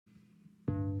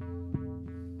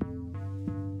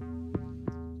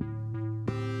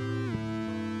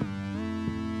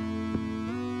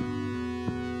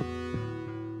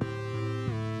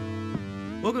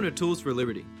Welcome to Tools for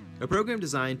Liberty, a program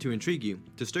designed to intrigue you,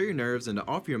 to stir your nerves, and to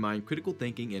offer your mind critical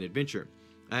thinking and adventure.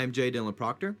 I am Jay Dillon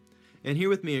Proctor, and here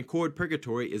with me in Chord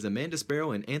Purgatory is Amanda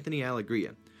Sparrow and Anthony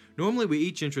Allegria. Normally we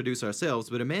each introduce ourselves,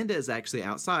 but Amanda is actually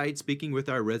outside speaking with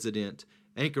our resident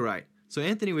anchorite. So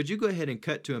Anthony, would you go ahead and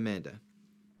cut to Amanda?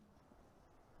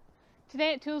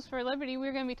 Today at Tools for Liberty,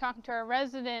 we're going to be talking to our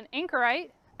resident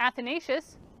anchorite,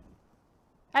 Athanasius.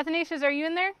 Athanasius, are you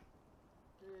in there?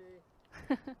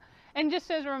 And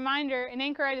just as a reminder, an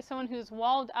anchorite is someone who's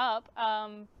walled up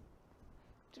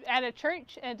at a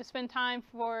church and to spend time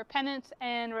for penance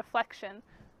and reflection.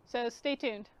 So stay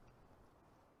tuned.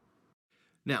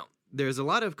 Now, there's a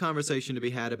lot of conversation to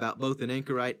be had about both an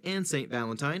anchorite and St.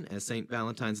 Valentine, as St.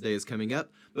 Valentine's Day is coming up.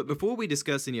 But before we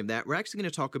discuss any of that, we're actually going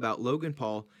to talk about Logan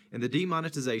Paul and the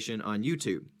demonetization on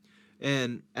YouTube.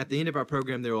 And at the end of our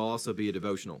program, there will also be a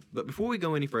devotional. But before we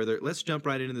go any further, let's jump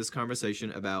right into this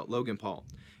conversation about Logan Paul.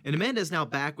 And Amanda is now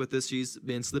back with us. She's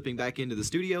been slipping back into the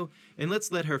studio. And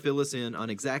let's let her fill us in on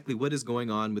exactly what is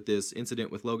going on with this incident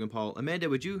with Logan Paul. Amanda,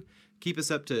 would you keep us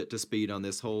up to speed on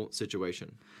this whole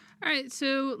situation? All right,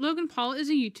 so Logan Paul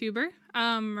is a YouTuber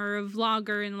or a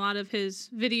vlogger, and a lot of his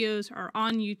videos are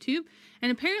on YouTube.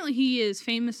 And apparently he is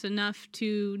famous enough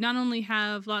to not only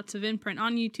have lots of imprint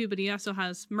on YouTube, but he also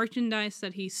has merchandise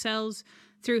that he sells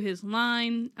through his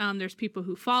line. There's people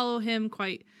who follow him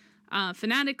quite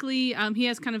fanatically. He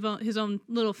has kind of his own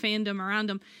little fandom around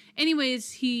him.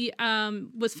 Anyways, he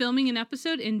was filming an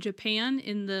episode in Japan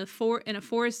in a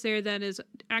forest there that is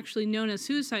actually known as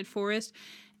Suicide Forest.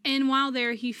 And while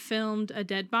there, he filmed a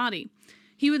dead body.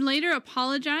 He would later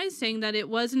apologize, saying that it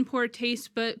was in poor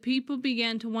taste, but people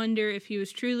began to wonder if he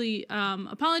was truly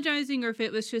apologizing or if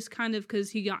it was just kind of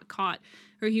because he got caught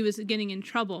or he was getting in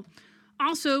trouble.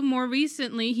 Also, more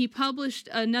recently, he published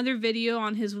another video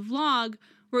on his vlog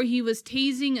where he was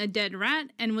tasing a dead rat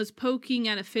and was poking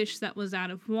at a fish that was out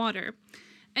of water.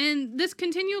 And this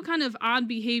continual kind of odd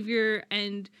behavior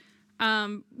and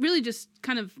really just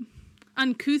kind of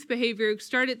uncouth behavior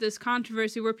started this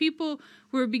controversy where people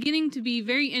were beginning to be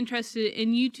very interested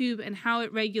in YouTube and how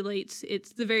it regulates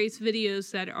the various videos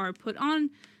that are put on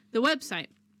the website.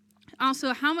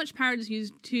 Also, how much power does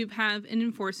YouTube have in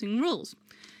enforcing rules?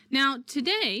 Now,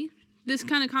 today, this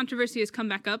kind of controversy has come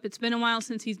back up. It's been a while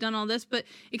since he's done all this, but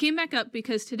it came back up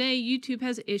because today YouTube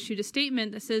has issued a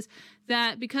statement that says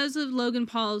that because of Logan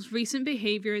Paul's recent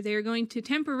behavior, they are going to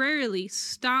temporarily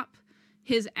stop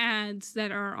his ads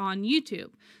that are on YouTube.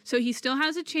 So he still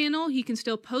has a channel, he can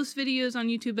still post videos on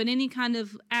YouTube, but any kind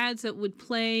of ads that would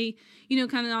play,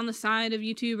 kind of on the side of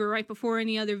YouTube or right before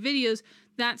any other videos,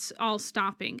 that's all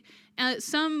stopping.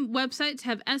 Some websites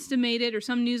have estimated, or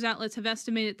some news outlets have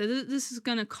estimated, that this is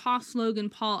going to cost Logan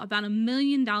Paul about $1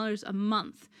 million a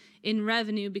month in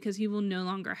revenue because he will no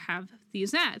longer have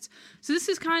these ads. So this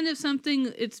is kind of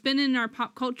something, it's been in our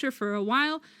pop culture for a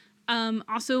while.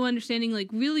 Also understanding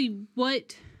really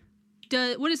what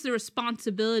is the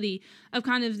responsibility of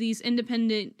kind of these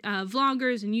independent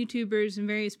vloggers and YouTubers and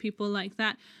various people like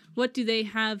that. What do they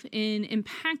have in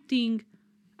impacting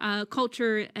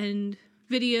culture and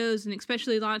videos, and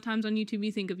especially a lot of times on YouTube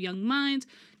you think of young minds.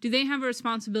 Do they have a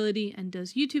responsibility, and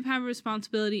does YouTube have a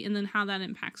responsibility, and then how that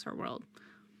impacts our world?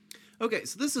 Okay,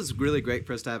 so this is really great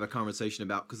for us to have a conversation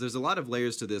about because there's a lot of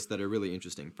layers to this that are really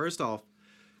interesting. First off,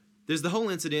 there's the whole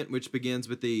incident which begins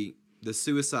with the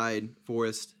suicide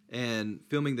forest and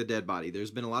filming the dead body.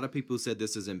 There's been a lot of people who said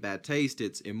this is in bad taste,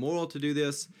 it's immoral to do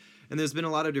this, and there's been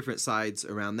a lot of different sides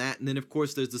around that. And then, of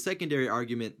course, there's the secondary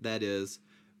argument that is,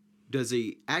 does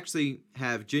he actually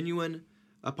have genuine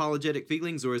apologetic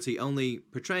feelings, or is he only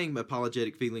portraying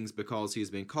apologetic feelings because he's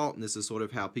been caught? And this is sort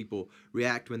of how people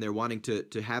react when they're wanting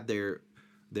to have their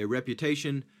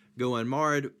reputation go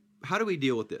unmarred. How do we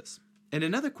deal with this? And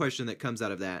another question that comes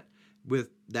out of that with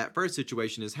that first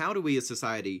situation is, how do we as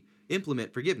society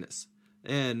implement forgiveness?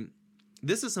 And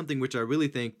this is something which I really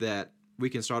think that we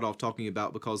can start off talking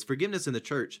about, because forgiveness in the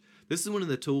church, this is one of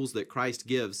the tools that Christ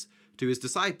gives to his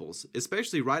disciples,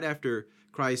 especially right after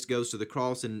Christ goes to the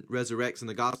cross and resurrects in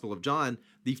the Gospel of John.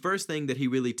 The first thing that he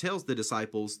really tells the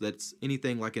disciples that's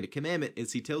anything like a commandment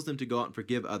is he tells them to go out and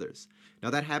forgive others. Now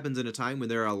that happens in a time when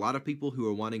there are a lot of people who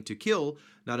are wanting to kill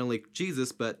not only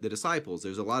Jesus but the disciples.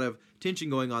 There's a lot of tension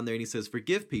going on there, and he says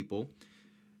forgive people,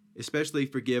 especially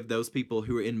forgive those people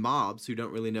who are in mobs who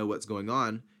don't really know what's going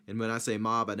on. And when I say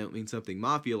mob, I don't mean something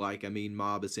mafia-like. I mean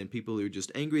mob as in people who are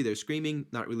just angry, they're screaming,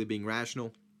 not really being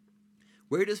rational.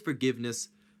 Where does forgiveness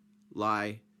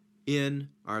lie in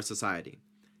our society?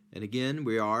 And again,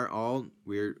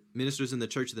 we're ministers in the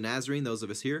Church of the Nazarene, those of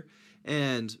us here,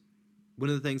 and one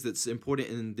of the things that's important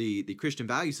in the Christian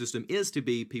value system is to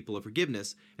be people of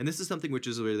forgiveness. And this is something which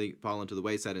has really fallen to the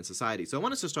wayside in society. So I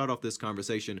want us to start off this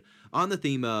conversation on the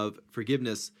theme of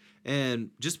forgiveness.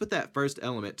 And just with that first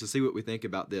element to see what we think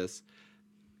about this,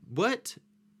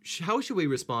 how should we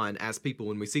respond as people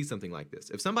when we see something like this?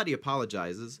 If somebody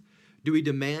apologizes, do we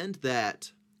demand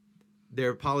that their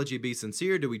apology be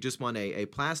sincere? Do we just want a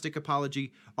plastic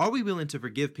apology? Are we willing to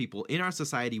forgive people in our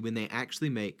society when they actually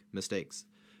make mistakes?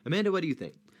 Amanda, what do you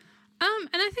think? And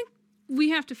I think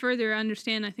we have to further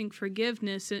understand, I think,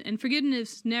 forgiveness. And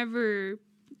forgiveness never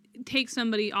takes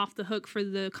somebody off the hook for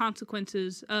the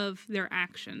consequences of their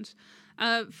actions.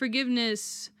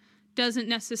 Forgiveness doesn't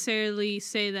necessarily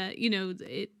say that,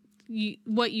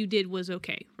 what you did was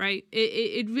okay, right?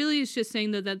 It really is just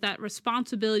saying that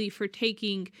responsibility for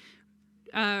taking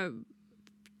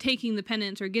the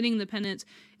penance or getting the penance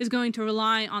is going to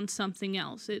rely on something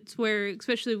else. It's where,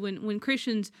 especially when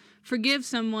Christians forgive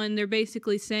someone, they're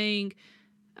basically saying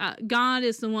God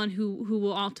is the one who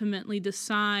will ultimately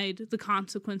decide the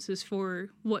consequences for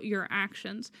what your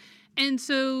actions. And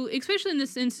so, especially in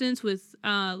this instance with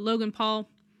Logan Paul,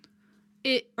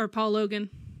 or Paul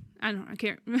Logan, I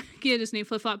can't get his name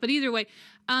flip-flop, but either way,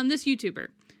 this YouTuber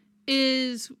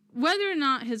is, whether or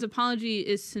not his apology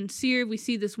is sincere, we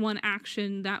see this one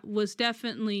action that was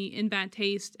definitely in bad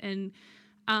taste and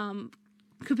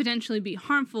could potentially be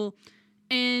harmful.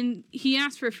 And he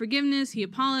asked for forgiveness, he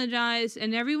apologized,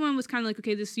 and everyone was kind of like,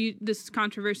 okay, this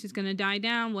controversy is going to die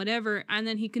down, whatever. And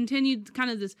then he continued kind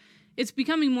of this, it's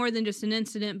becoming more than just an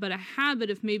incident, but a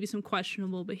habit of maybe some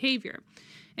questionable behavior.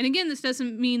 And again, this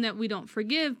doesn't mean that we don't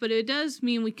forgive, but it does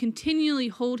mean we continually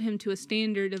hold him to a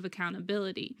standard of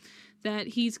accountability, that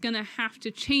he's going to have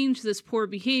to change this poor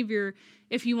behavior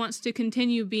if he wants to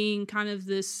continue being kind of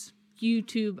this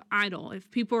YouTube idol. If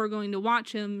people are going to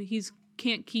watch him, he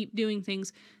can't keep doing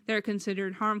things that are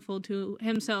considered harmful to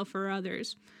himself or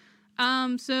others.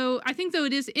 So I think, though,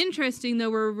 it is interesting,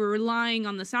 though, we're relying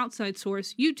on this outside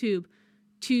source, YouTube,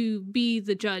 to be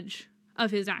the judge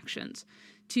of his actions,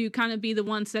 to kind of be the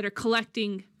ones that are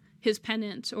collecting his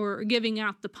penance or giving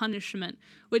out the punishment,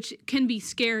 which can be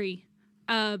scary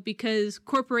because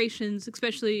corporations,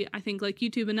 especially I think like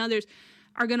YouTube and others,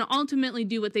 are going to ultimately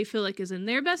do what they feel like is in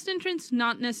their best interest,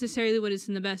 not necessarily what is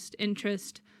in the best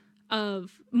interest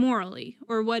of morally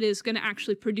or what is going to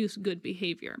actually produce good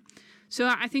behavior. So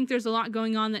I think there's a lot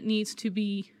going on that needs to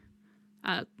be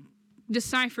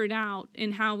deciphered out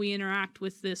in how we interact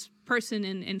with this person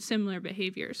and similar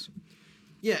behaviors.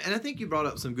 Yeah, and I think you brought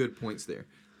up some good points there.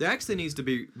 There actually needs to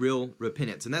be real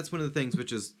repentance, and that's one of the things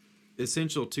which is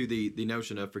essential to the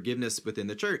notion of forgiveness within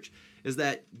the church, is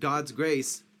that God's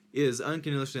grace is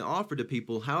unconditionally offered to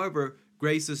people. However,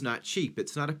 grace is not cheap.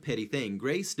 It's not a petty thing.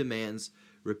 Grace demands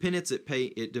repentance.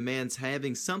 It demands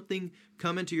having something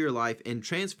come into your life and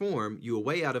transform you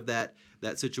away out of that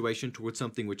situation towards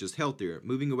something which is healthier,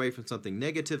 moving away from something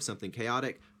negative, something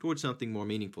chaotic, towards something more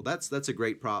meaningful. That's a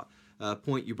great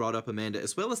point you brought up, Amanda,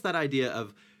 as well as that idea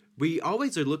of we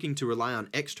always are looking to rely on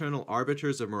external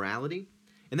arbiters of morality,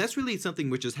 and that's really something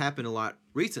which has happened a lot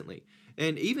recently.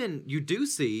 And even you do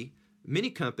see many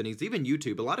companies, even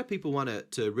YouTube, a lot of people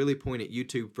want to really point at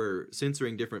YouTube for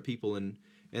censoring different people and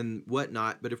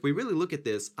whatnot. But if we really look at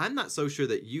this, I'm not so sure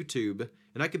that YouTube,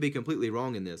 and I could be completely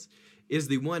wrong in this, is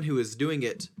the one who is doing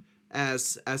it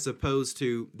as opposed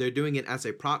to they're doing it as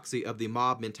a proxy of the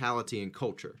mob mentality and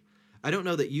culture. I don't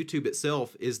know that YouTube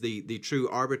itself is the true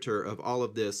arbiter of all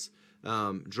of this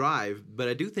drive, but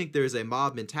I do think there is a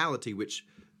mob mentality which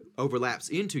overlaps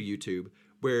into YouTube,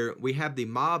 where we have the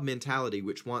mob mentality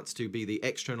which wants to be the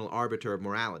external arbiter of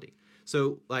morality.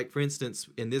 So, like, for instance,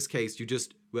 in this case,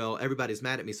 everybody's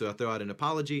mad at me, so I throw out an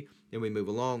apology, and we move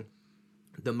along.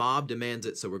 The mob demands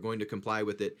it, so we're going to comply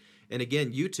with it. And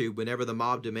again, YouTube, whenever the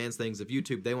mob demands things of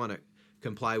YouTube, they want to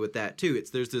comply with that too.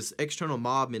 There's this external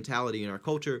mob mentality in our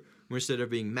culture, where instead of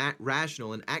being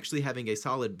rational and actually having a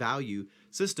solid value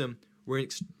system, we're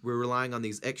relying on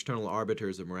these external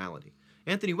arbiters of morality.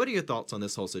 Anthony, what are your thoughts on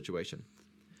this whole situation?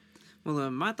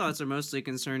 Well, my thoughts are mostly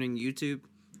concerning YouTube.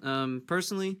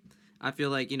 Personally, I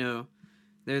feel like,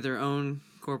 they're their own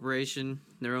corporation,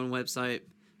 their own website.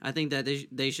 I think that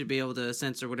they should be able to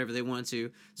censor whatever they want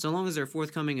to, so long as they're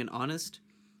forthcoming and honest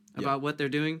about what they're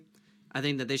doing. I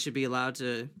think that they should be allowed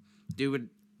to do what,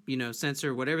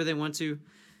 censor whatever they want to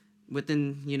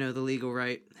within, the legal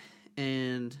right.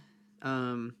 And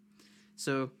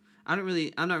so I'm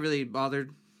not really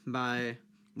bothered by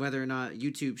whether or not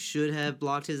YouTube should have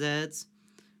blocked his ads.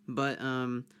 But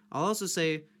I'll also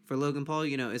say for Logan Paul,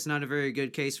 it's not a very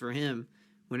good case for him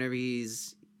whenever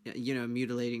he's,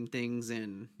 mutilating things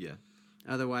and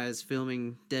otherwise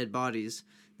filming dead bodies.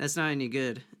 That's not any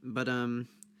good. But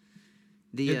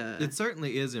It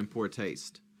certainly is in poor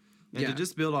taste. And to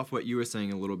just build off what you were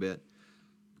saying a little bit,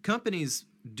 companies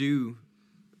do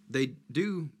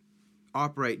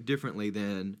operate differently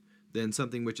than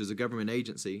something which is a government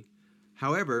agency.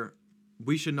 However,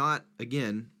 we should not,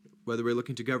 again, whether we're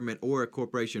looking to government or a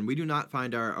corporation, we do not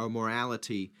find our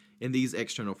morality in these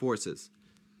external forces.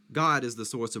 God is the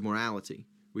source of morality.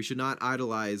 We should not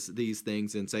idolize these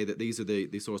things and say that these are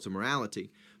the source of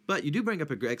morality. But you do bring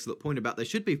up an excellent point about they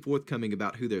should be forthcoming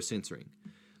about who they're censoring,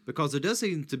 because there does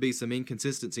seem to be some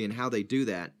inconsistency in how they do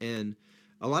that. And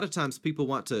a lot of times people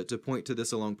want to point to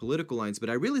this along political lines, but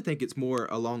I really think it's more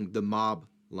along the mob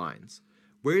lines.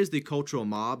 Where is the cultural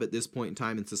mob at this point in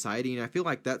time in society? And I feel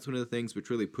like that's one of the things which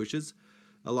really pushes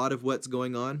a lot of what's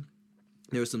going on.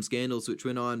 There were some scandals which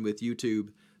went on with YouTube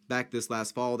back this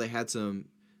last fall. They had some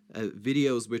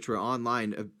videos which were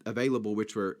online available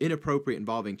which were inappropriate,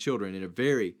 involving children in a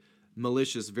very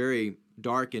malicious, very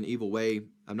dark and evil way.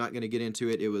 I'm not going to get into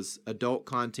it. It was adult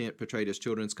content portrayed as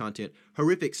children's content.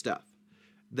 Horrific stuff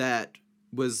that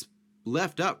was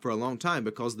left up for a long time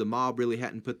because the mob really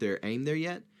hadn't put their aim there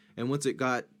yet. And once it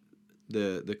got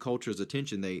the culture's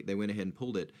attention, they went ahead and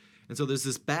pulled it. And so there's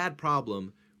this bad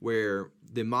problem where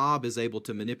the mob is able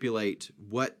to manipulate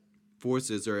what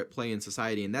forces are at play in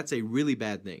society, and that's a really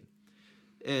bad thing.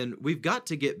 And we've got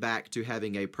to get back to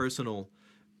having a personal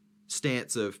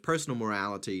stance of personal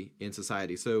morality in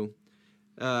society. So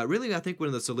really, I think one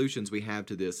of the solutions we have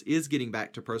to this is getting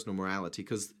back to personal morality,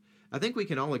 because I think we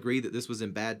can all agree that this was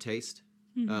in bad taste.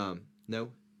 Mm-hmm. No?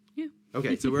 Yeah.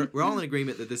 Okay, so we're all in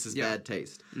agreement that this is bad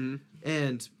taste. Mm-hmm.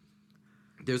 And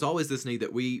there's always this need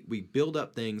that we build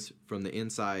up things from the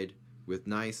inside with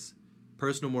nice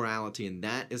personal morality, and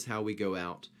that is how we go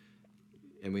out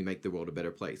and we make the world a better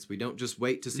place. We don't just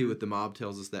wait to see what the mob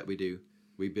tells us that we do.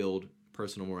 We build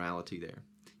personal morality there.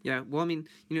 Yeah, well, I mean,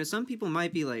 some people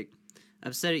might be like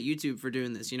upset at YouTube for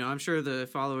doing this. I'm sure the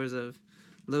followers of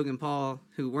Logan Paul,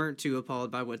 who weren't too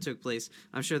appalled by what took place,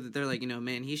 I'm sure that they're like,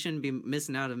 man, he shouldn't be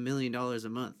missing out $1 million a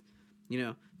month.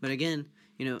 But again,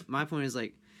 my point is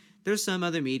like, there's some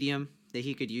other medium that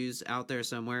he could use out there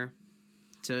somewhere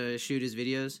to shoot his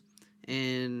videos.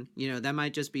 And, that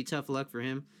might just be tough luck for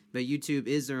him. But YouTube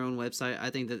is their own website. I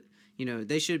think that,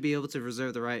 they should be able to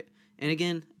reserve the right. And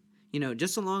again,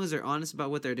 just so long as they're honest about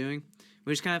what they're doing,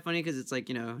 which is kind of funny because it's like,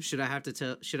 should I have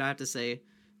to say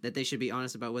that they should be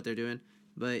honest about what they're doing?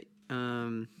 But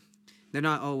they're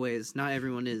not always. Not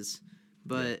everyone is.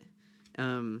 But,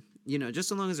 just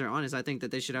so long as they're honest, I think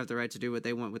that they should have the right to do what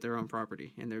they want with their own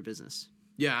property and their business.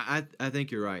 Yeah, I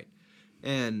think you're right.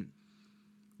 And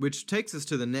which takes us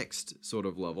to the next sort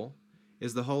of level,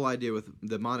 is the whole idea with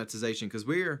the monetization, because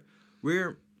we are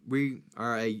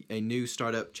a new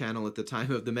startup channel at the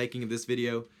time of the making of this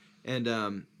video,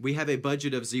 and we have a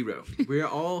budget of zero. We're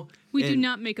all we do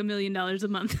not make $1 million a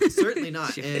month. Certainly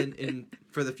not. And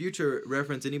for the future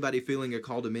reference, anybody feeling a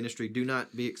call to ministry, do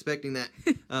not be expecting that.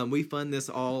 We fund this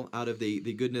all out of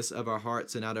the goodness of our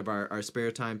hearts and out of our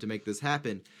spare time to make this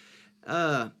happen.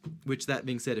 Which, that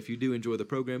being said, if you do enjoy the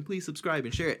program, please subscribe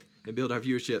and share it and build our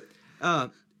viewership.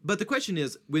 But the question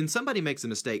is, when somebody makes a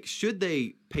mistake, should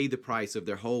they pay the price of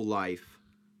their whole life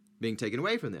being taken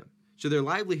away from them? Should their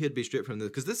livelihood be stripped from them?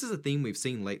 Because this is a theme we've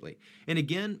seen lately. And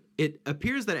again, it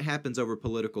appears that it happens over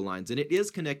political lines, and it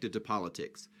is connected to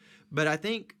politics. But I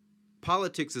think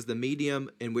politics is the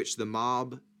medium in which the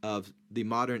mob of the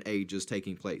modern age is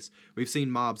taking place. We've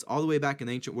seen mobs all the way back in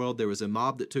the ancient world. There was a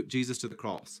mob that took Jesus to the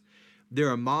cross. There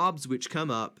are mobs which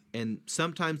come up, and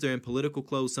sometimes they're in political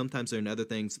clothes, sometimes they're in other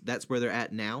things. That's where they're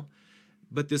at now.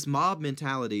 But this mob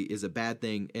mentality is a bad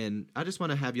thing, and I just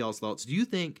want to have y'all's thoughts. Do you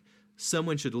think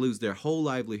someone should lose their whole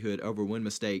livelihood over one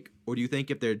mistake, or do you think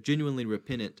if they're genuinely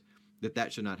repentant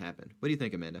that should not happen? What do you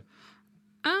think, Amanda?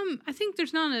 I think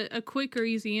there's not a quick or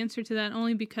easy answer to that,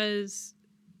 only because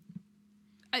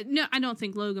I don't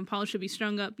think Logan Paul should be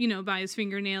strung up, by his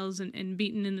fingernails and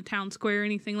beaten in the town square or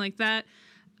anything like that.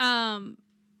 And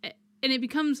it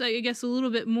becomes, I guess, a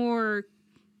little bit more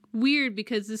weird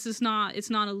because it's not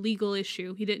a legal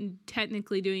issue. He didn't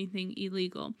technically do anything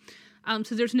illegal.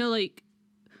 So there's no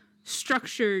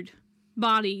structured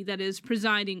body that is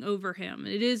presiding over him.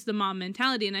 It is the mob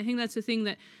mentality. And I think that's the thing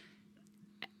that,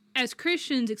 as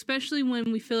Christians, especially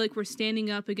when we feel like we're standing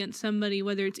up against somebody,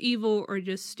 whether it's evil or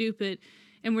just stupid,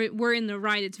 and we're in the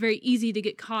right, it's very easy to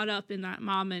get caught up in that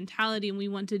mob mentality, and we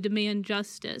want to demand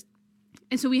justice.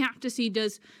 And so we have to see,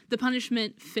 does the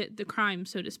punishment fit the crime,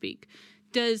 so to speak?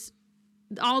 Does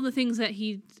all the things that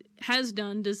he has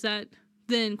done, does that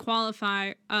then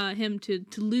qualify him to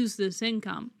lose this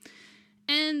income?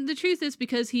 And the truth is,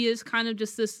 because he is kind of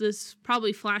just this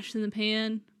probably flash in the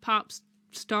pan pop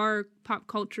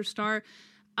culture star,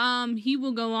 he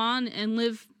will go on and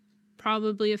live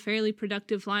probably a fairly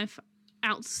productive life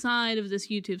outside of this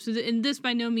YouTube. So, and this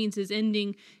by no means is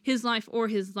ending his life or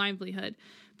his livelihood.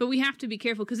 But we have to be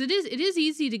careful, because it is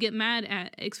easy to get mad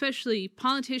at, especially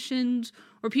politicians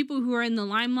or people who are in the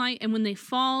limelight. And when they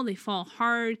fall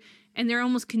hard, and they're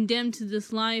almost condemned to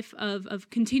this life of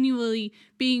continually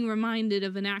being reminded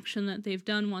of an action that they've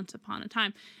done once upon a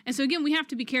time. And so again, we have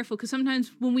to be careful, because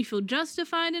sometimes when we feel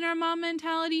justified in our mom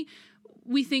mentality,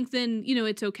 we think then,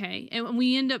 it's okay. And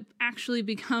we end up actually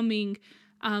becoming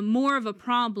more of a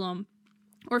problem,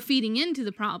 or feeding into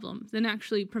the problem, than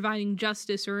actually providing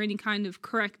justice or any kind of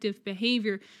corrective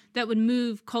behavior that would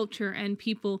move culture and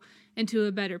people into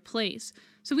a better place.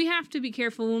 So we have to be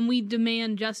careful when we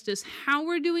demand justice, how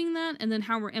we're doing that, and then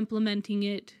how we're implementing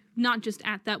it, not just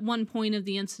at that one point of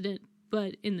the incident,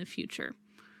 but in the future.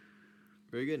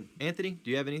 Very good. Anthony,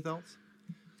 do you have any thoughts?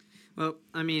 Well,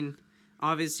 I mean,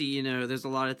 obviously, there's a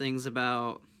lot of things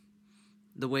about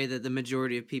the way that the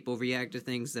majority of people react to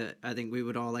things that I think we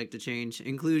would all like to change,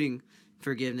 including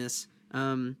forgiveness.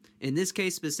 In this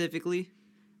case specifically,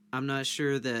 I'm not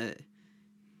sure that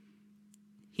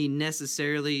he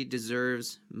necessarily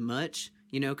deserves much,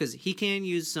 because he can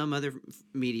use some other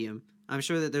medium. I'm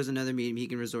sure that there's another medium he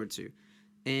can resort to,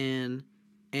 and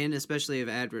especially of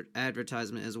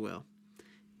advertisement as well.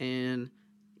 And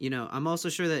I'm also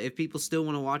sure that if people still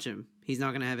want to watch him, he's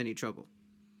not going to have any trouble.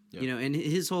 Yep. And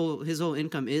his whole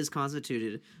income is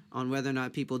constituted on whether or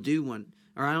not people do want,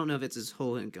 or I don't know if it's his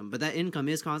whole income, but that income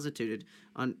is constituted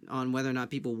on whether or not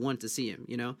people want to see him,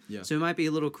 Yeah. So it might be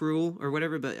a little cruel or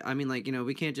whatever, but I mean,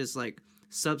 we can't just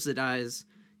subsidize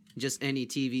just any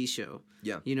TV show.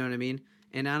 Yeah. You know what I mean?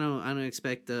 And I don't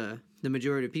expect the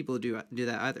majority of people to do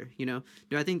that either. Do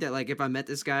I think that if I met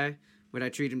this guy, would I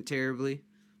treat him terribly?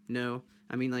 No.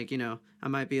 I mean, I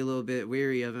might be a little bit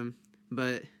weary of him,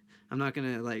 but I'm not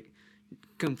gonna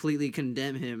completely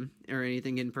condemn him or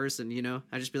anything in person,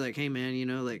 I just be like, hey man,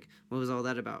 what was all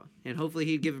that about? And hopefully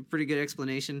he'd give a pretty good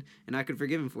explanation and I could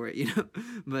forgive him for it,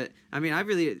 But I mean, I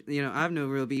really, I have no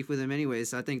real beef with him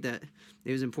anyways. So I think that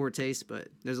it was in poor taste, but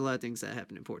there's a lot of things that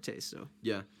happen in poor taste. So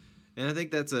yeah, and I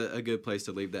think that's a good place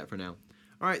to leave that for now.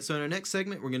 All right, so in our next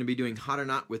segment, we're going to be doing Hot or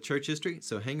Not with church history.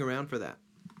 So hang around for that.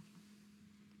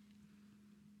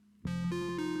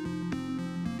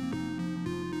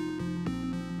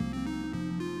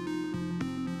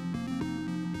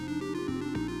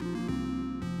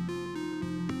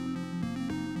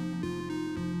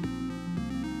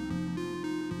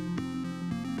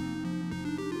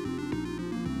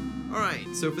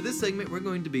 Alright, so for this segment, we're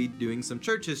going to be doing some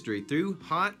church history through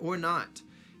Hot or Not.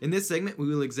 In this segment, we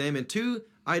will examine 2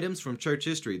 items from church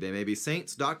history. They may be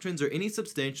saints, doctrines, or any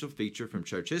substantial feature from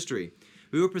church history.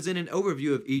 We will present an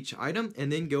overview of each item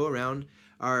and then go around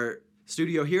our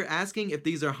studio here asking if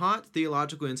these are hot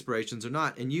theological inspirations or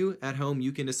not, and you at home,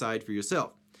 you can decide for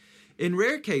yourself. In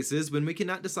rare cases, when we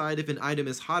cannot decide if an item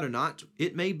is hot or not,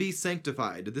 it may be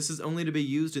sanctified. This is only to be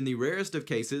used in the rarest of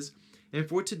cases, and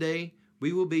for today,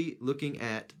 we will be looking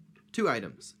at 2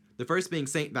 items. The first being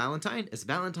St. Valentine. As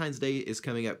Valentine's Day is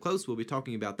coming up close, we'll be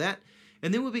talking about that.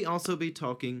 And then we'll also be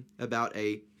talking about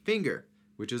a finger,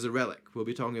 which is a relic. We'll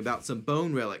be talking about some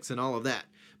bone relics and all of that.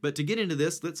 But to get into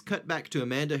this, let's cut back to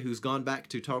Amanda, who's gone back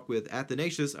to talk with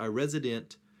Athanasius, our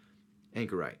resident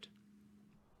anchorite.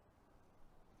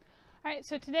 All right,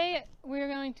 so today we're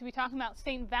going to be talking about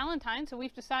St. Valentine. So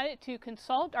we've decided to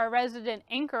consult our resident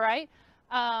anchorite,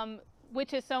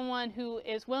 which is someone who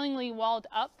is willingly walled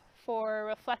up for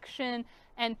reflection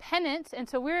and penance. And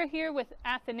so we're here with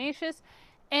Athanasius.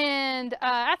 And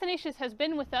Athanasius has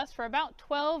been with us for about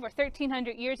 12 or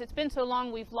 1300 years. It's been so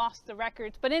long we've lost the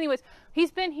records. But anyways,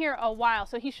 he's been here a while,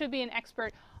 so he should be an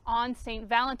expert on St.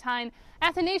 Valentine.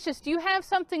 Athanasius, do you have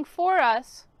something for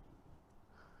us?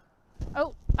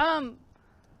 Oh,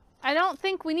 I don't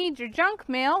think we need your junk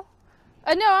mail.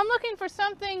 No, I'm looking for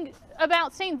something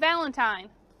about St. Valentine.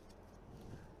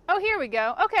 Oh, here we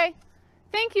go. Okay.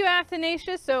 Thank you,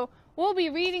 Athanasius. So we'll be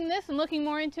reading this and looking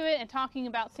more into it and talking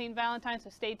about St. Valentine, so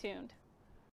stay tuned.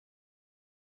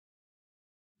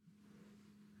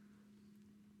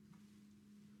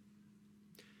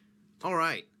 All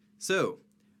right. So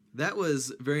that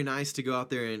was very nice to go out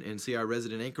there and see our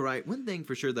resident anchorite. One thing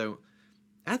for sure, though,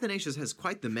 Athanasius has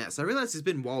quite the mess. I realize he's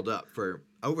been walled up for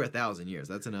over 1,000 years.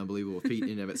 That's an unbelievable feat in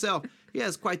and of itself. He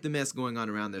has quite the mess going on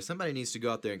around there. Somebody needs to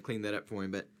go out there and clean that up for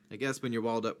him. But I guess when you're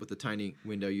walled up with a tiny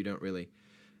window, you don't really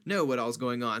know what all's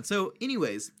going on. So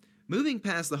anyways, moving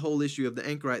past the whole issue of the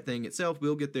anchorite thing itself,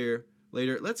 we'll get there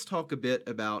later, let's talk a bit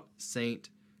about Saint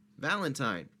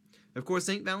Valentine. Of course,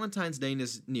 St. Valentine's Day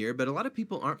is near, but a lot of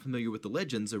people aren't familiar with the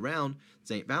legends around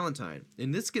St. Valentine.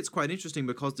 And this gets quite interesting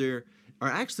because there are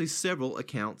actually several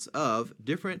accounts of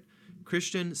different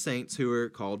Christian saints who are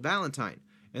called Valentine.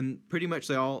 And pretty much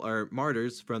they all are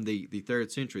martyrs from the 3rd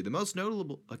century. The most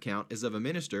notable account is of a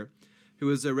minister who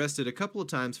was arrested a couple of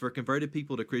times for converted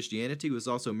people to Christianity, who was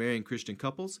also marrying Christian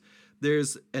couples.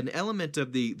 There's an element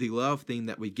of the love theme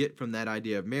that we get from that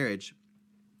idea of marriage.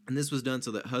 And this was done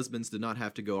so that husbands did not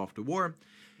have to go off to war.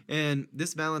 And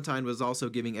this Valentine was also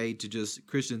giving aid to just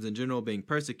Christians in general being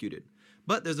persecuted.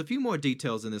 But there's a few more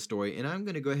details in this story, and I'm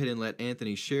going to go ahead and let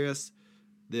Anthony share us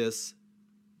this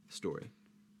story.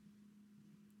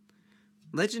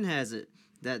 Legend has it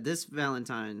that this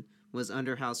Valentine was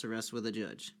under house arrest with a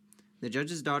judge. The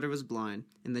judge's daughter was blind,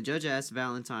 and the judge asked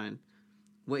Valentine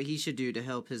what he should do to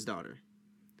help his daughter.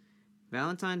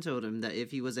 Valentine told him that if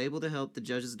he was able to help the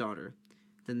judge's daughter,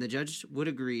 then the judge would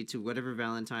agree to whatever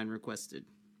Valentine requested.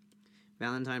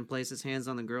 Valentine placed his hands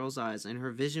on the girl's eyes, and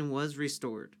her vision was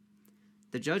restored.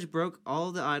 The judge broke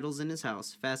all the idols in his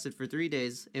house, fasted for 3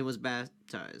 days, and was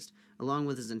baptized, along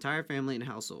with his entire family and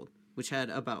household, which had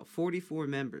about 44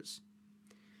 members.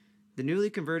 The newly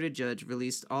converted judge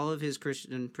released all of his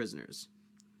Christian prisoners.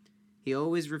 He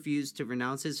always refused to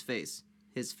renounce his faith,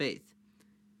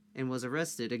 and was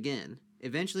arrested again,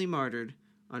 eventually martyred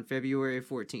on February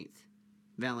 14th.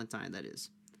 Valentine, that is.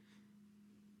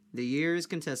 The year is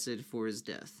contested for his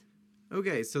death.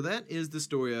 Okay, so that is the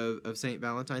story of St.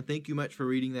 Valentine. Thank you much for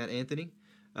reading that, Anthony.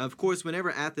 Of course,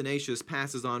 whenever Athanasius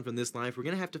passes on from this life, we're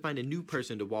going to have to find a new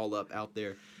person to wall up out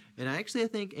there. And I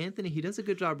think Anthony, he does a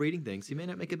good job reading things. He may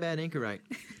not make a bad anchorite.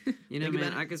 You know,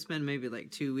 man, I could spend maybe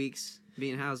like 2 weeks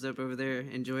being housed up over there,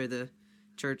 enjoy the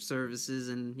church services,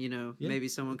 and, maybe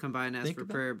someone come by and ask for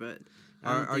prayer, but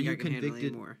are you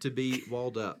convicted to be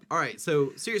walled up? All right,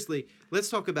 so seriously, let's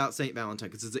talk about St. Valentine,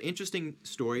 because it's an interesting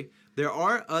story. There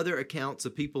are other accounts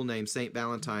of people named St.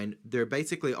 Valentine. They're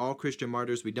basically all Christian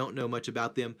martyrs. We don't know much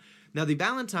about them. Now, the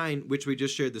Valentine, which we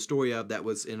just shared the story of, that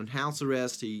was in house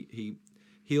arrest, he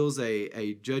heals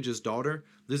a judge's daughter.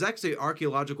 There's actually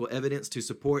archaeological evidence to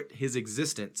support his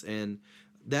existence, and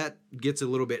that gets a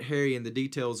little bit hairy, and the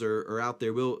details are out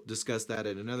there. We'll discuss that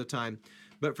at another time.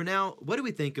 But for now, what do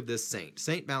we think of this saint,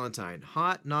 St. Valentine?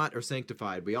 Hot, not, or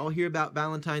sanctified? We all hear about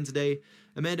Valentine's Day.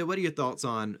 Amanda, what are your thoughts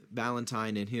on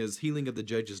Valentine and his healing of the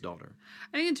judge's daughter?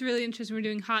 I think it's really interesting we're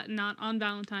doing hot and not on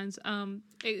Valentine's,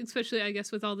 especially, I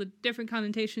guess, with all the different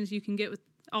connotations you can get with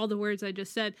all the words I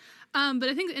just said. But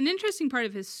I think an interesting part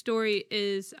of his story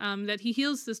is that he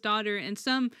heals this daughter, and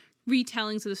some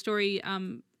retellings of the story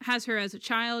has her as a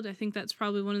child. I think that's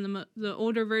probably one of the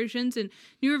older versions, and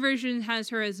newer version has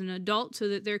her as an adult, so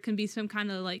that there can be some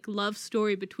kind of like love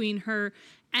story between her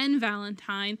and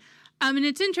Valentine. And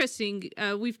it's interesting.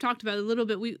 We've talked about it a little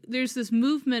bit. There's this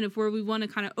movement of where we want to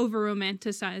kind of over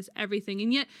romanticize everything,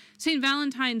 and yet Saint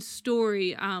Valentine's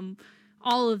story,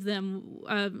 all of them,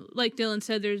 like Dylan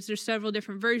said, there's several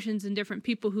different versions and different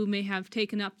people who may have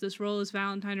taken up this role as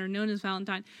Valentine or known as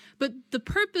Valentine. But the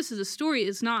purpose of the story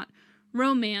is not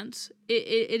romance.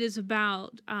 It is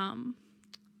about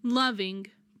loving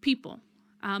people.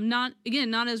 Not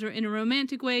as in a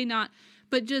romantic way,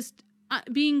 but just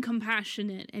being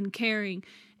compassionate and caring.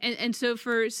 And so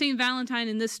for Saint Valentine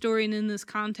in this story and in this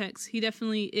context, he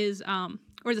definitely is,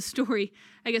 or the story,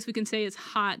 I guess we can say, is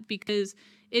hot because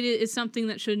it is something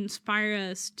that should inspire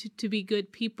us to be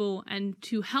good people and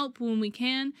to help when we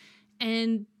can.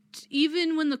 And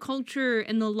even when the culture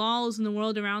and the laws in the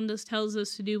world around us tells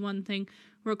us to do one thing,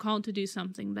 we're called to do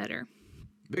something better.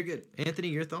 Very good. Anthony,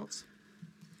 your thoughts?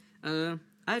 I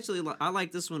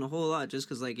like this one a whole lot just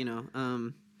because,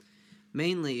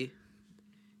 mainly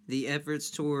the efforts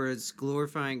towards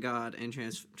glorifying God and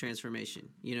transformation.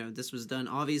 This was done,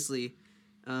 obviously,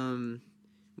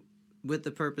 with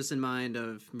the purpose in mind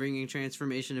of bringing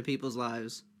transformation to people's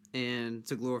lives and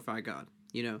to glorify God,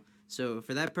 So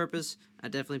for that purpose, I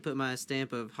definitely put my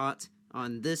stamp of hot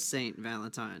on this Saint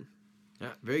Valentine.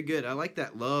 Yeah, very good. I like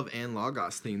that love and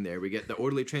logos theme there. We get the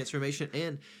orderly transformation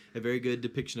and a very good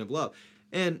depiction of love.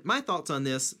 And my thoughts on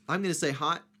this, I'm going to say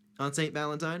hot on Saint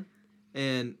Valentine.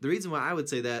 And the reason why I would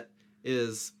say that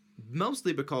is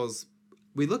mostly because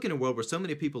we look in a world where so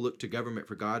many people look to government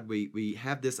for God. We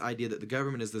have this idea that the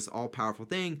government is this all-powerful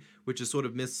thing, which is sort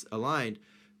of misaligned.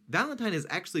 Valentine is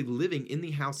actually living in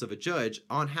the house of a judge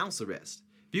on house arrest.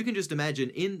 If you can just imagine,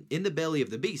 in the belly of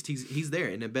the beast, he's there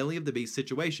in a belly of the beast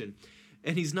situation,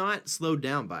 and he's not slowed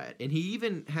down by it. And he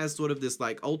even has sort of this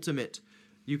like ultimate,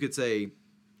 you could say,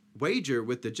 wager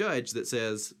with the judge that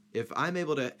says, if I'm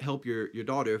able to help your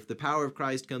daughter, if the power of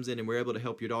Christ comes in and we're able to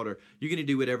help your daughter, you're going to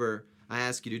do whatever I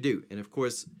ask you to do. And of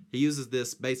course, he uses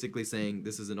this basically saying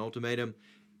this is an ultimatum.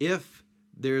 If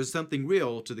there's something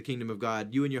real to the kingdom of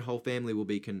God, you and your whole family will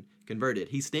be converted.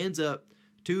 He stands up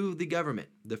to the government,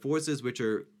 the forces which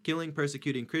are killing,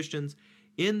 persecuting Christians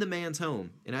in the man's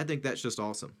home. And I think that's just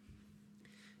awesome.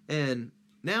 And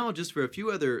now just for a few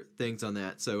other things on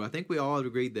that. So I think we all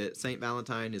agreed that St.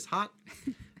 Valentine is hot.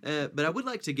 But I would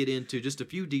like to get into just a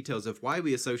few details of why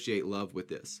we associate love with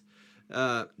this.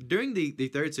 During the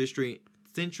 3rd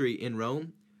century in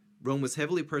Rome, Rome was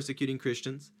heavily persecuting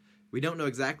Christians. We don't know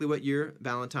exactly what year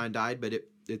Valentine died, but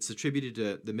it's attributed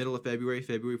to the middle of February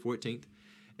 14th.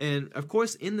 And of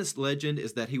course, in this legend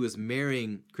is that he was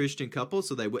marrying Christian couples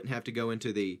so they wouldn't have to go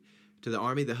into the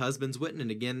army. The husbands wouldn't.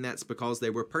 And again, that's because they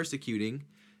were persecuting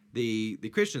the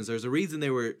Christians. There's a reason they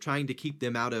were trying to keep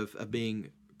them out of being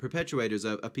perpetuators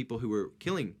of people who were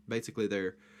killing basically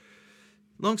their.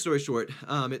 Long story short,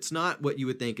 it's not what you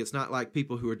would think. It's not like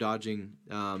people who are dodging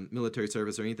military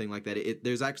service or anything like that.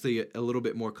 There's actually a little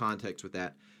bit more context with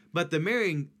that. But the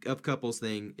marrying of couples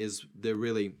thing is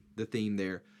really the theme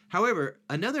there. However,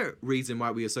 another reason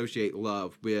why we associate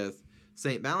love with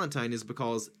St. Valentine is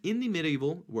because in the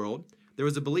medieval world, there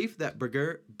was a belief that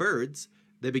birds,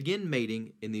 they begin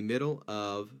mating in the middle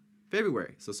of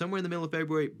February. So somewhere in the middle of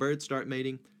February, birds start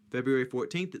mating. February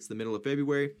 14th, it's the middle of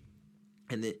February.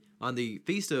 And on the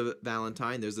Feast of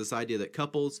Valentine, there's this idea that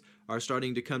couples are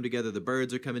starting to come together. The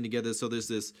birds are coming together. So there's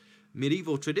this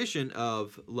medieval tradition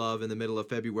of love in the middle of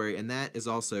February. And that is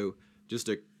also just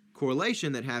a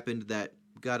correlation that happened that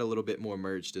got a little bit more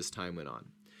merged as time went on.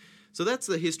 So that's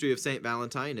the history of St.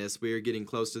 Valentine. As we are getting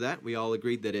close to that, we all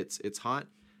agreed that it's hot.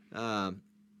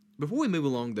 Before we move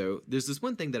along, though, there's this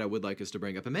one thing that I would like us to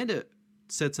bring up. Amanda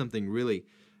said something really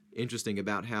interesting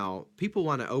about how people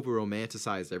want to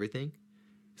over-romanticize everything.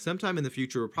 Sometime in the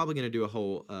future, we're probably going to do a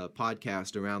whole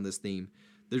podcast around this theme.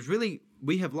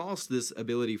 We have lost this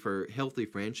ability for healthy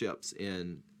friendships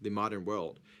in the modern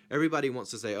world. Everybody wants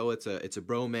to say, oh, it's a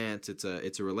bromance,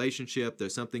 it's a relationship,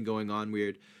 there's something going on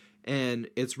weird. And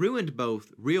it's ruined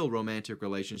both real romantic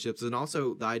relationships and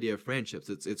also the idea of friendships.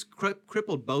 It's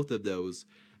crippled both of those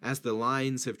as the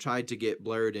lines have tried to get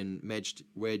blurred and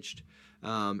wedged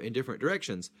in different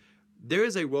directions. There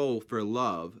is a role for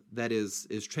love that is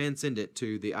transcendent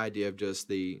to the idea of just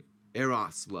the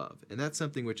eros love. And that's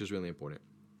something which is really important.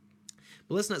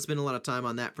 But let's not spend a lot of time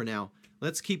on that for now.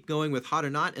 Let's keep going with Hot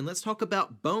or Not, and let's talk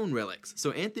about bone relics.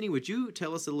 So Anthony, would you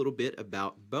tell us a little bit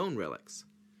about bone relics?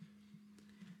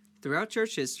 Throughout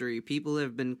church history, people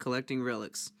have been collecting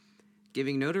relics,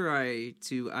 giving notoriety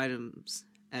to items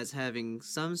as having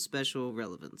some special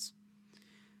relevance.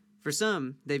 For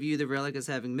some, they view the relic as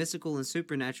having mystical and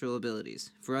supernatural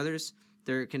abilities. For others,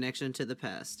 their connection to the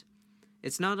past.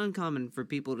 It's not uncommon for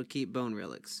people to keep bone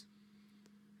relics.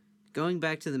 Going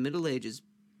back to the Middle Ages,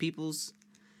 peoples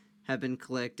have been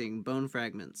collecting bone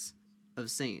fragments of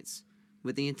saints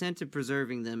with the intent of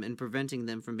preserving them and preventing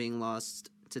them from being lost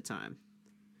to time.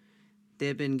 They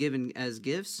have been given as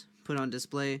gifts, put on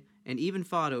display, and even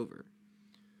fought over.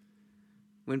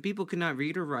 When people could not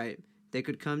read or write, they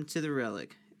could come to the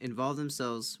relic, involve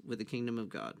themselves with the kingdom of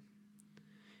God.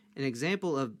 An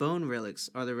example of bone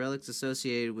relics are the relics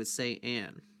associated with Saint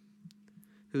Anne,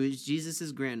 who is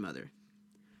Jesus' grandmother.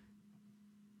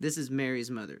 This is Mary's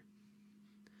mother.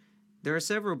 There are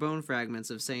several bone fragments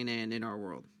of Saint Anne in our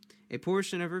world. A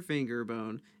portion of her finger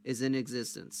bone is in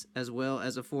existence, as well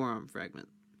as a forearm fragment.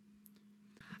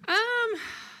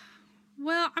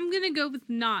 Well, I'm going to go with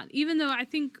not, even though I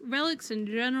think relics in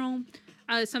general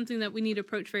is something that we need to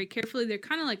approach very carefully. They're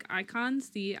kind of like icons.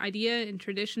 The idea and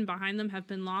tradition behind them have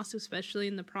been lost, especially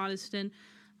in the Protestant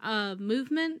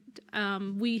movement.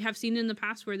 We have seen in the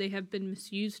past where they have been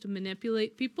misused to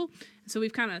manipulate people, so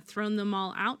we've kind of thrown them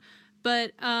all out.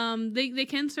 But they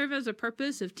can serve as a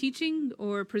purpose of teaching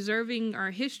or preserving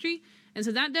our history, and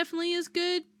so that definitely is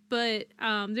good. But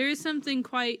there is something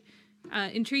quite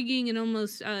intriguing and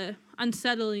almost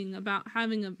unsettling about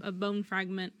having a bone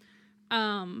fragment.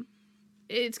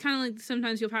 It's kind of like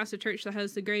sometimes you'll pass a church that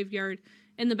has the graveyard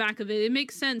in the back of it. It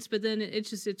makes sense, but then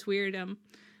it's weird.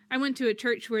 I went to a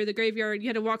church where the graveyard, you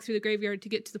had to walk through the graveyard to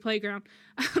get to the playground.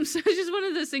 So it's just one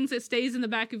of those things that stays in the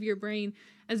back of your brain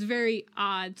as very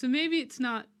odd. So maybe it's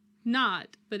not,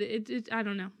 but it I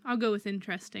don't know. I'll go with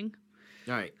interesting.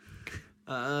 All right.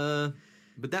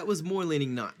 But that was more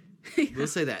leaning not. We'll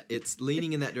say that. It's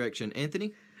leaning in that direction.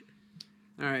 Anthony?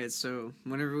 Alright, so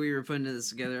whenever we were putting this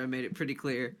together, I made it pretty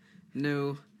clear.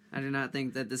 No, I do not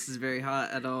think that this is very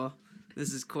hot at all.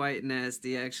 This is quite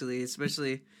nasty, actually,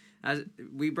 especially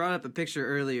we brought up a picture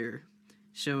earlier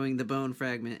showing the bone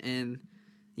fragment, and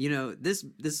this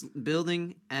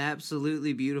building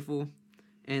absolutely beautiful,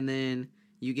 and then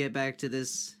you get back to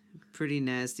this pretty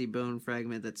nasty bone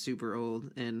fragment that's super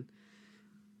old, and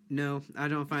no, I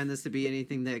don't find this to be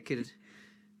anything that could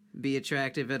be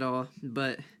attractive at all.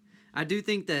 But I do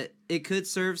think that it could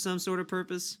serve some sort of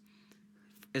purpose,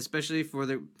 especially for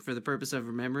the purpose of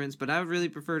remembrance. But I would really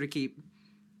prefer to keep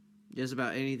just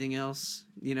about anything else,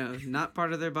 not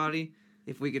part of their body,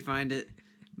 if we could find it.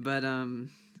 But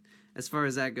as far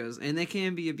as that goes, and they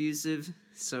can be abusive,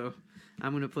 so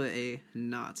I'm gonna put a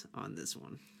not on this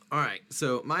one. All right.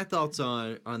 So my thoughts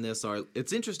on this are,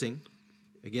 it's interesting.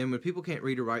 Again, when people can't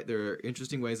read or write, there are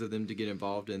interesting ways of them to get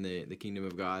involved in the kingdom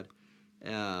of God.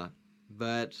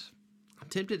 But I'm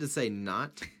tempted to say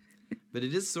not, but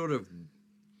it is sort of,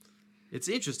 it's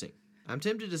interesting. I'm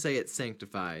tempted to say it's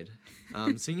sanctified.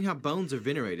 So you know how bones are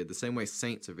venerated the same way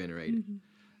saints are venerated.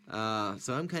 Mm-hmm.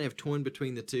 So I'm kind of torn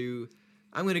between the two.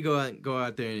 I'm going to go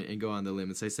out there and go on the limb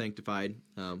and say sanctified.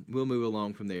 We'll move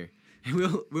along from there. And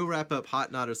we'll wrap up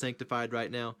hot, not, or sanctified right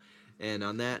now. And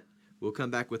on that, we'll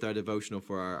come back with our devotional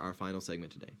for our final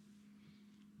segment today.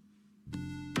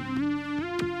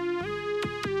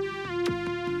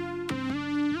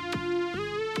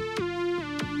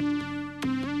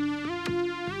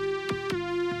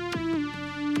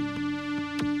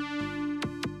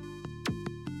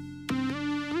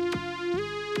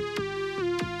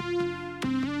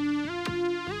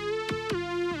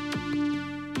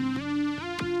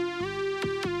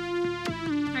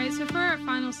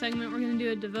 Segment, we're going to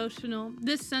do a devotional.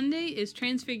 This Sunday is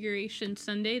Transfiguration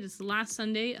Sunday. It is the last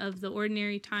Sunday of the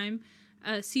ordinary time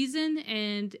season,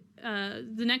 and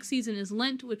the next season is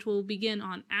Lent, which will begin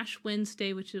on Ash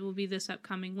Wednesday, which will be this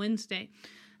upcoming Wednesday.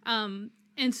 And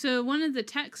so one of the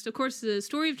texts, of course, the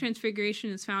story of Transfiguration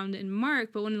is found in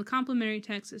Mark, but one of the complementary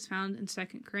texts is found in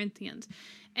 2 Corinthians.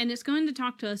 And it's going to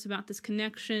talk to us about this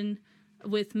connection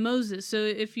with Moses. So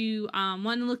if you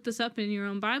want to look this up in your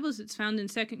own Bibles, it's found in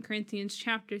 2 Corinthians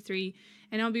chapter 3,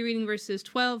 and I'll be reading verses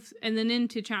 12 and then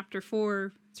into chapter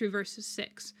 4 through verses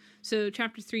 6. So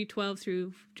chapter 3, 12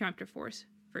 through chapter 4,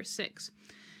 verse 6.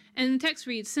 And the text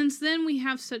reads, "Since then we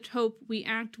have such hope, we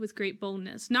act with great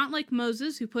boldness, not like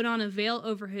Moses, who put on a veil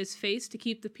over his face to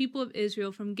keep the people of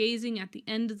Israel from gazing at the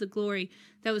end of the glory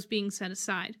that was being set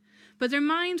aside. But their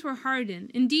minds were hardened.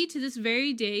 Indeed, to this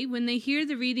very day, when they hear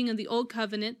the reading of the Old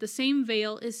Covenant, the same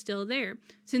veil is still there,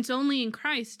 since only in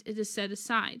Christ it is set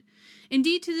aside.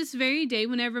 Indeed, to this very day,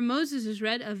 whenever Moses is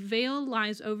read, a veil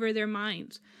lies over their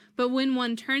minds. But when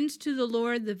one turns to the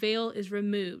Lord, the veil is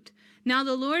removed. Now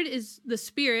the Lord is the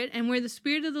Spirit, and where the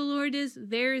Spirit of the Lord is,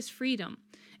 there is freedom.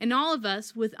 And all of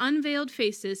us, with unveiled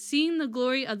faces, seeing the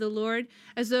glory of the Lord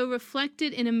as though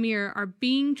reflected in a mirror, are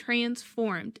being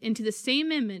transformed into the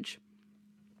same image."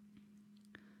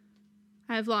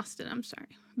 I've lost it, I'm sorry.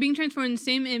 "Being transformed in the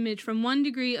same image from one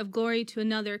degree of glory to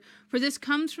another, for this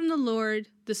comes from the Lord,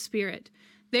 the Spirit.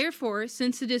 Therefore,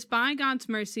 since it is by God's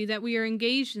mercy that we are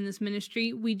engaged in this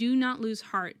ministry, we do not lose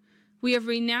heart. We have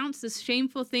renounced the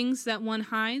shameful things that one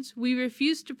hides. We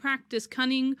refuse to practice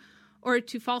cunning or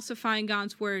to falsify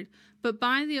God's word, but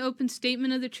by the open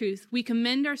statement of the truth, we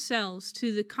commend ourselves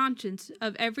to the conscience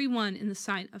of everyone in the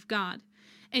sight of God.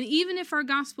 And even if our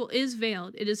gospel is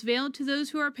veiled, it is veiled to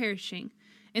those who are perishing.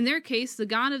 In their case, the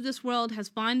God of this world has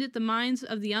blinded the minds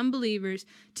of the unbelievers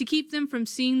to keep them from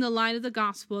seeing the light of the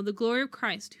gospel, the glory of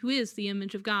Christ, who is the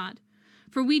image of God.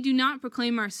 For we do not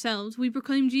proclaim ourselves, we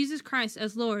proclaim Jesus Christ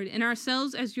as Lord, and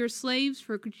ourselves as your slaves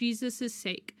for Jesus'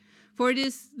 sake. For it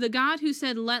is the God who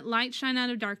said, 'Let light shine out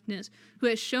of darkness,' who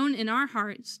has shone in our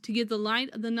hearts to give the light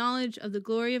of the knowledge of the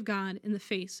glory of God in the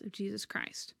face of Jesus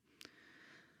Christ."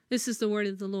 This is the word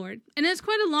of the Lord. And it's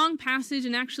quite a long passage,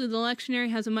 and actually the lectionary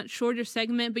has a much shorter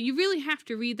segment, but you really have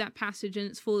to read that passage in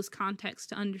its fullest context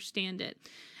to understand it.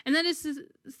 And that is the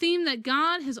theme that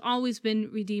God has always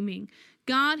been redeeming.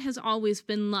 God has always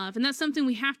been love. And that's something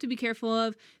we have to be careful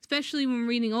of, especially when we're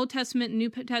reading Old Testament and New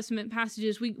Testament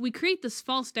passages. We create this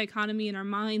false dichotomy in our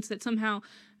minds that somehow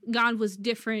God was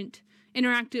different,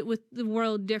 interacted with the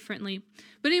world differently.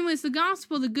 But anyways, the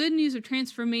gospel, the good news of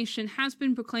transformation, has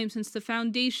been proclaimed since the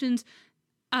foundations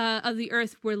of the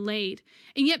earth were laid.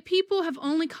 And yet people have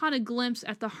only caught a glimpse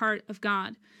at the heart of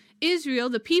God. Israel,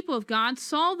 the people of God,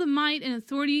 saw the might and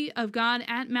authority of God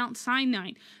at Mount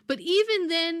Sinai. But even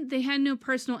then, they had no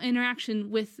personal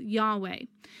interaction with Yahweh.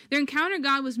 Their encounter with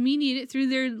God was mediated through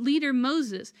their leader,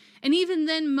 Moses. And even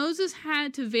then, Moses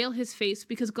had to veil his face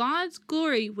because God's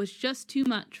glory was just too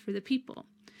much for the people.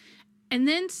 And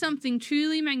then something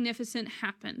truly magnificent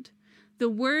happened. The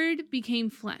Word became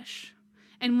flesh.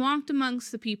 and walked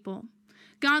amongst the people.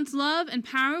 God's love and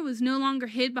power was no longer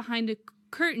hid behind a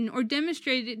curtain or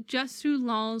demonstrated just through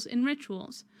laws and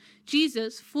rituals.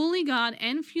 Jesus, fully God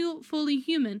and fully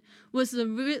human, was the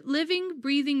living,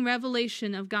 breathing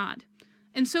revelation of God.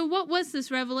 And so what was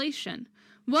this revelation?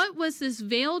 What was this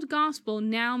veiled gospel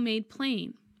now made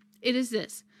plain? It is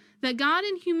this, that God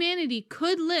and humanity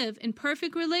could live in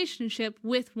perfect relationship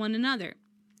with one another.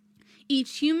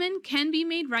 Each human can be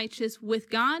made righteous with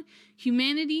God,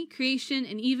 humanity, creation,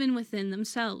 and even within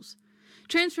themselves.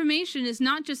 Transformation is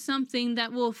not just something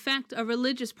that will affect a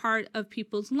religious part of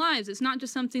people's lives. It's not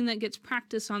just something that gets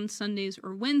practiced on Sundays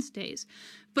or Wednesdays.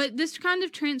 But this kind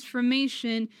of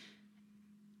transformation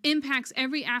impacts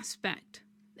every aspect,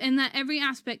 and that every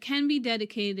aspect can be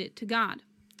dedicated to God.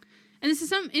 And this is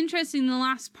something interesting in the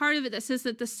last part of it that says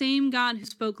that the same God who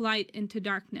spoke light into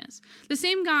darkness, the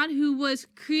same God who was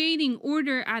creating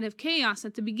order out of chaos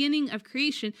at the beginning of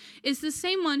creation, is the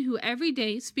same one who every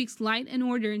day speaks light and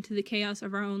order into the chaos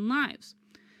of our own lives.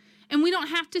 And we don't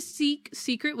have to seek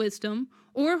secret wisdom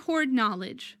or hoard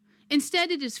knowledge. Instead,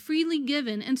 it is freely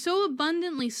given, and so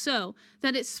abundantly so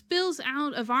that it spills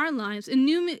out of our lives,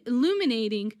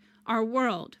 illuminating our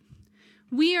world.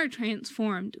 We are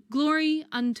transformed, glory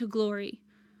unto glory.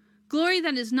 Glory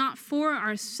that is not for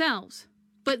ourselves,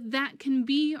 but that can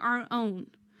be our own,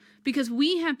 because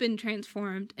we have been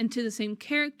transformed into the same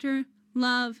character,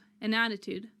 love, and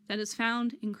attitude that is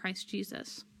found in Christ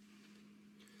Jesus.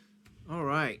 All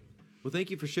right. Well,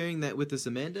 thank you for sharing that with us,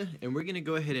 Amanda. And we're going to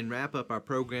go ahead and wrap up our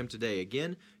program today.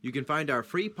 Again, you can find our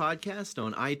free podcast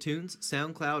on iTunes,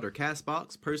 SoundCloud, or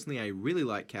CastBox. Personally, I really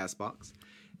like CastBox.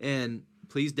 And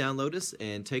please download us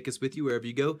and take us with you wherever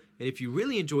you go. And if you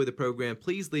really enjoy the program,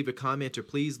 please leave a comment or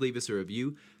please leave us a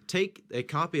review. Take a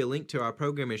copy, a link to our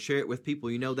program, and share it with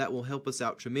people. You know that will help us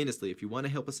out tremendously. If you want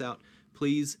to help us out,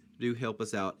 please do help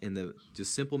us out in the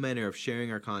just simple manner of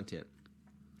sharing our content.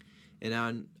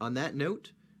 And on that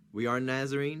note, we are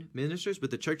Nazarene ministers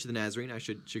with the Church of the Nazarene. I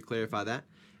should clarify that.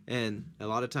 And a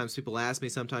lot of times people ask me,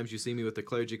 sometimes you see me with the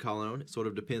clergy collar on. It sort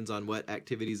of depends on what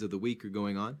activities of the week are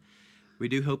going on. We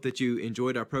do hope that you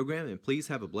enjoyed our program, and please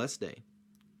have a blessed day.